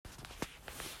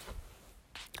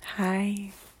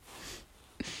Hi.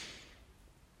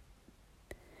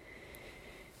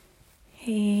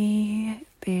 Hey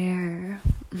there.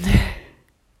 I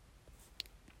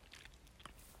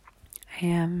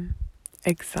am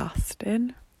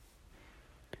exhausted.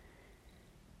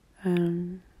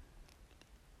 I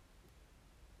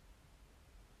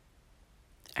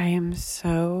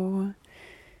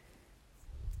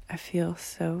feel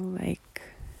so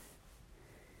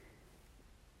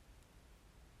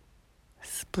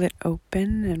split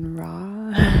open and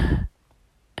raw.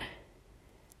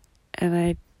 And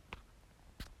I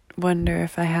wonder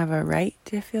if I have a right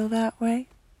to feel that way.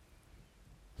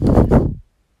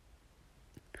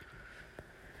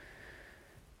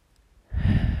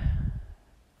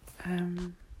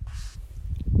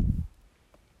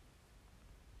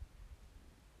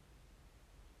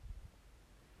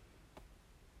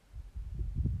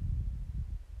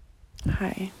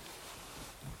 Hi.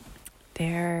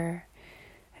 I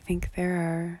think there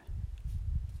are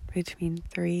between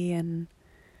 3 and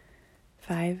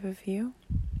 5 of you.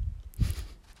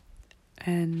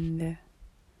 And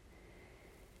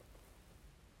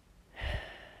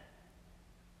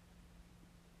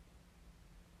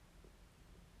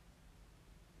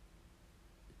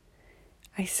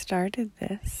I started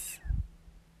this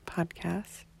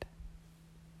podcast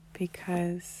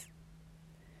because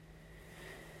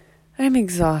I'm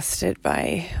exhausted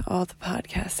by all the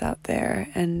podcasts out there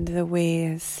and the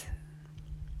ways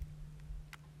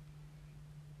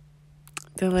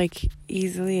the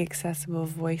easily accessible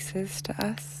voices to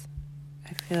us,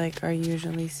 I feel like are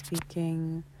usually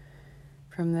speaking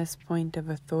from this point of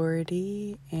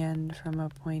authority and from a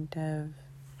point of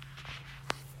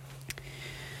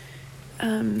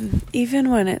even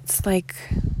when it's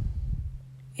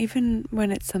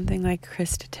something like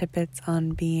Krista Tippett's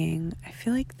On Being, I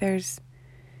feel like there's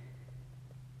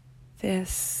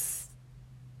this,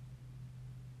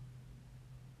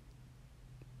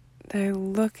 they're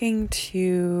looking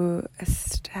to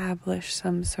establish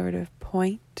some sort of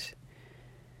point,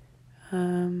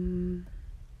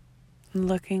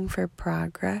 looking for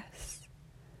progress,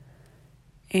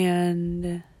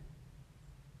 and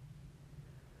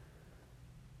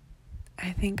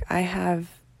I think I have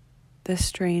the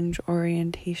strange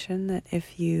orientation that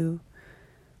if you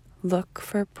look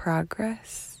for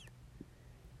progress,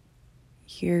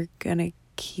 you're gonna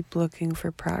keep looking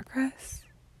for progress.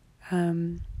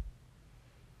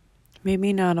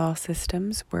 Maybe not all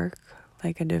systems work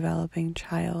like a developing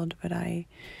child, but I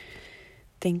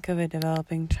think of a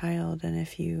developing child, and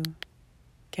if you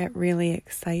get really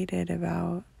excited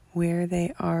about where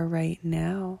they are right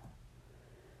now,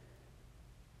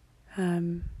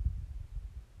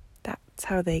 that's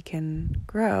how they can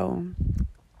grow.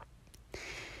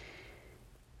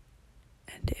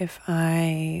 And if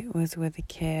I was with a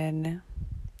kid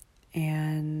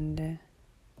and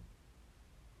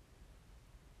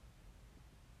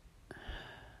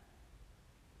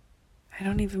I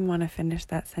don't even want to finish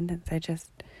that sentence.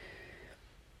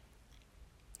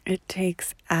 It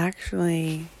takes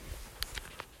actually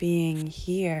being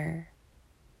here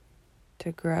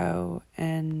to grow,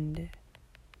 and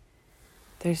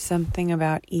there's something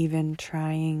about even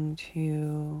trying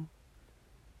to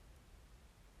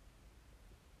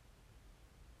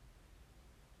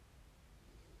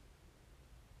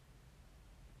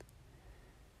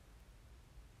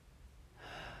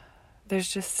there's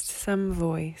just some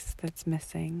voice that's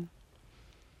missing.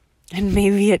 And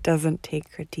maybe it doesn't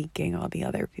take critiquing all the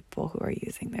other people who are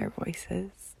using their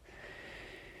voices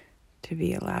to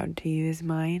be allowed to use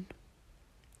mine,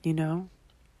 you know?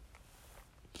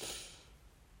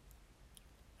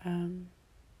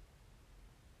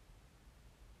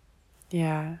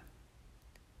 Yeah.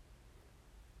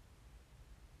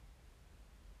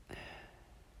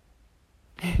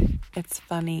 It's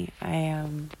funny.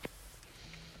 I'm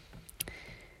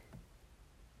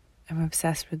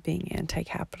obsessed with being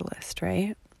anti-capitalist,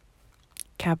 right?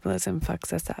 Capitalism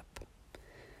fucks us up.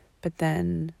 But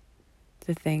then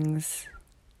the things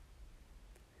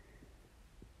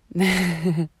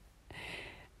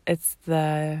it's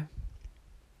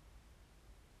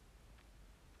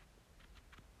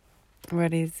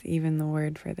what is even the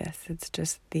word for this? It's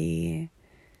just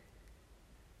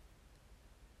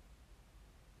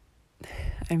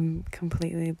I'm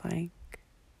completely blank.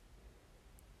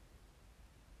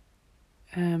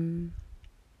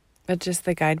 But just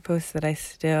the guideposts that I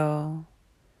feel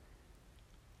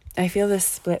this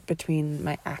split between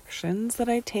my actions that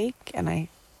I take and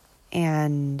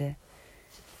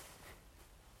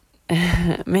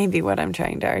maybe what I'm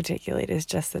trying to articulate is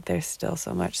just that there's still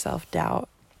so much self-doubt,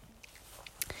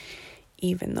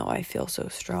 even though I feel so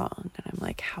strong and I'm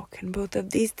like, how can both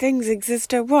of these things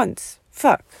exist at once?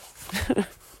 Fuck.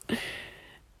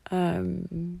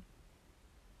 And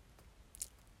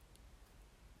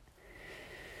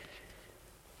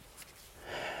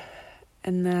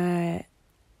that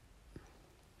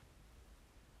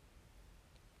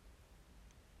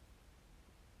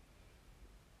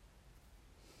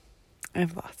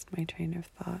I've lost my train of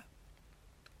thought.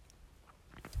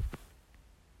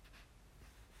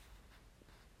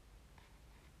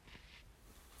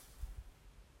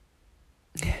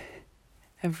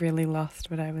 I've really lost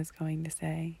what I was going to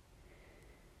say.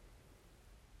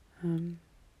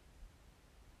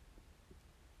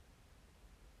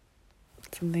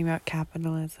 Something about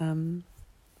capitalism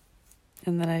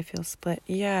and that I feel split.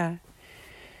 Yeah.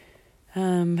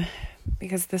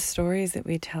 Because the stories that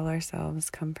we tell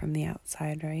ourselves come from the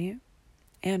outside, right?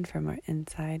 And from our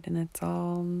inside, and it's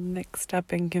all mixed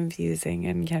up and confusing,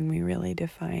 and can we really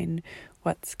define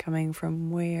what's coming from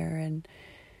where? And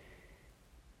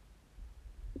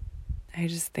I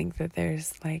just think that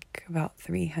there's like about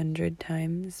 300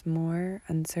 times more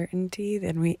uncertainty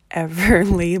than we ever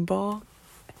label.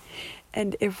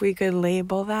 And if we could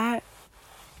label that,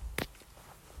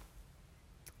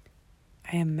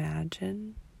 I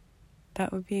imagine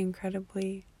that would be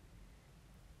incredibly,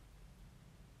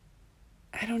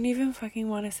 I don't even fucking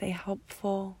want to say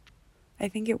helpful. I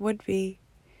think it would be,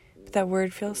 but that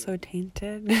word feels so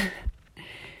tainted.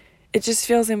 It just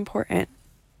feels important.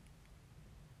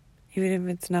 Even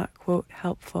if it's not, quote,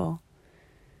 helpful.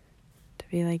 To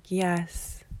be like,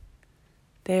 yes,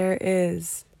 there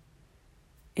is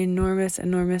enormous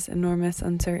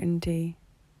uncertainty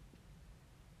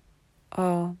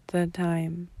all the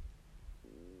time.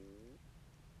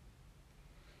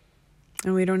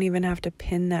 And we don't even have to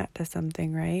pin that to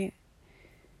something, right?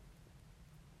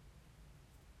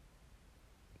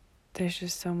 There's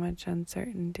just so much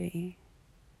uncertainty.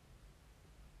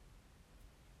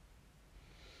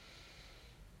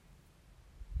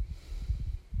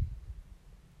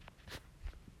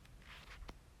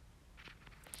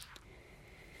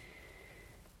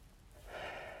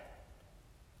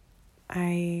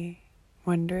 I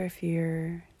wonder if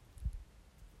you're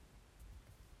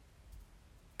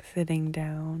sitting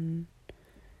down.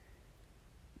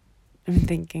 I'm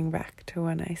thinking back to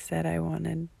when I said I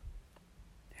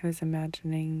was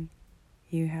imagining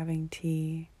you having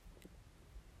tea.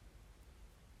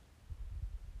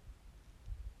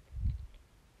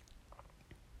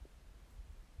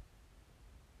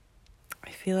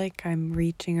 I feel like I'm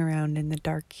reaching around in the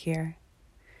dark here.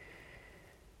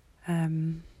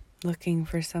 Looking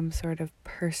for some sort of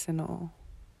personal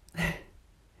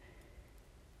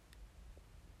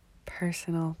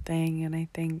thing, and I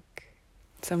think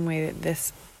some way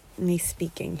that me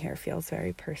speaking here feels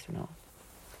very personal.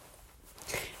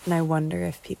 And I wonder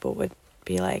if people would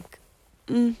be like,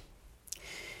 I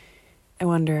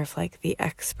wonder if like the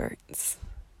experts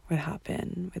would hop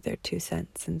in with their 2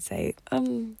 cents and say,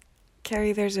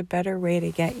 Carrie, there's a better way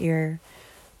to get your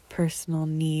personal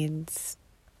needs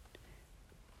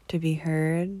to be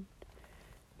heard,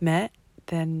 met,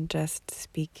 than just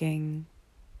speaking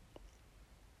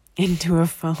into a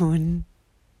phone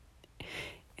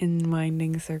in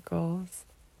winding circles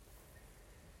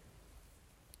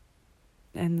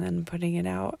and then putting it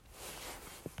out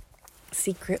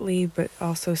secretly, but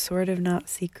also sort of not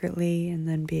secretly, and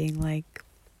then being like,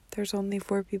 there's only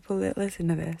 4 people that listen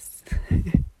to this.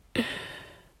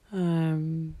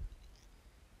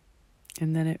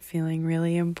 And then it feeling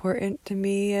really important to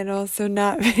me, and also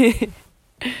not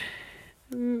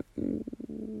and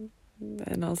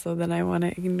also then I want to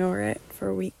ignore it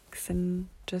for weeks and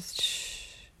just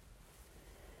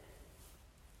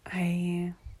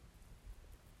and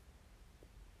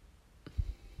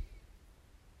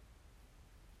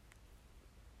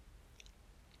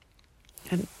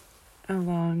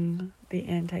along the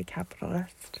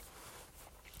anti-capitalist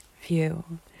view,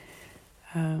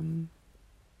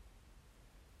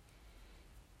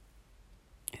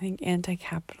 I think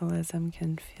anti-capitalism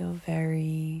can feel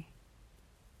very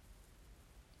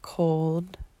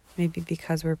cold, maybe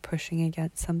because we're pushing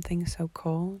against something so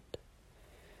cold.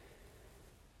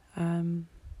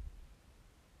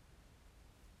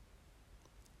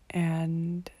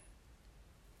 And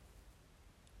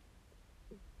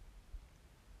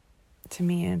to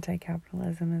me,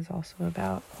 anti-capitalism is also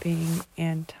about being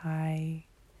anti,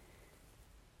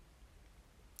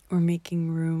 or making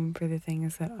room for the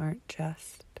things that aren't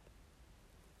just.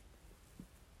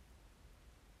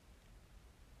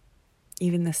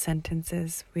 Even the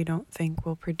sentences we don't think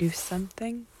will produce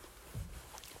something,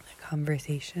 the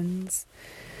conversations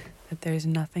that there's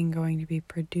nothing going to be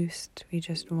produced. We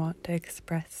just want to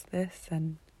express this,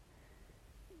 and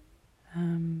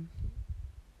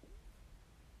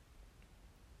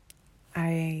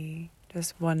I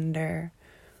just wonder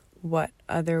what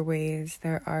other ways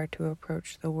there are to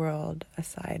approach the world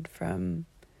aside from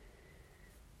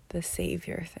the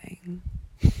savior thing.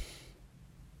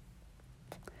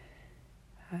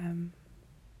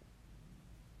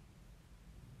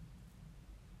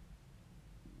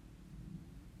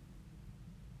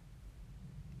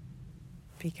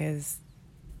 Because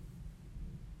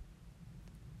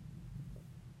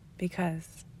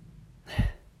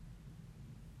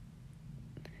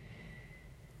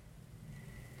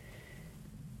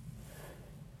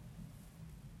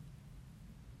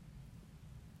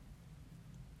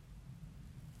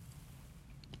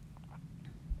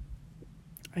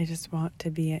I just want to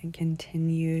be and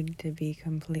continued to be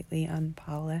completely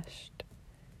unpolished.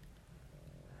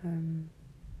 And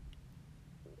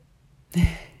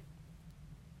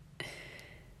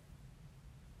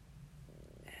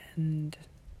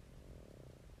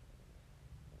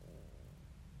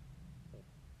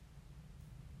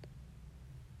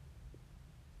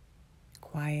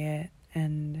quiet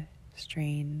and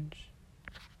strange.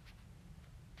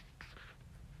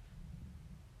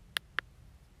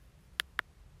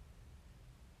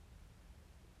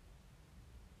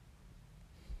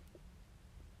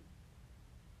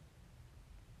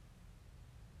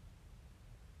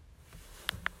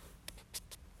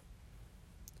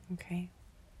 Okay.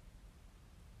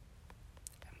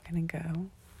 I'm gonna go.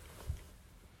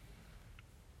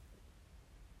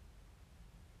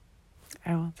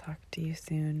 I will talk to you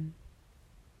soon.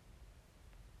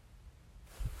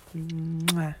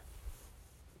 Mwah.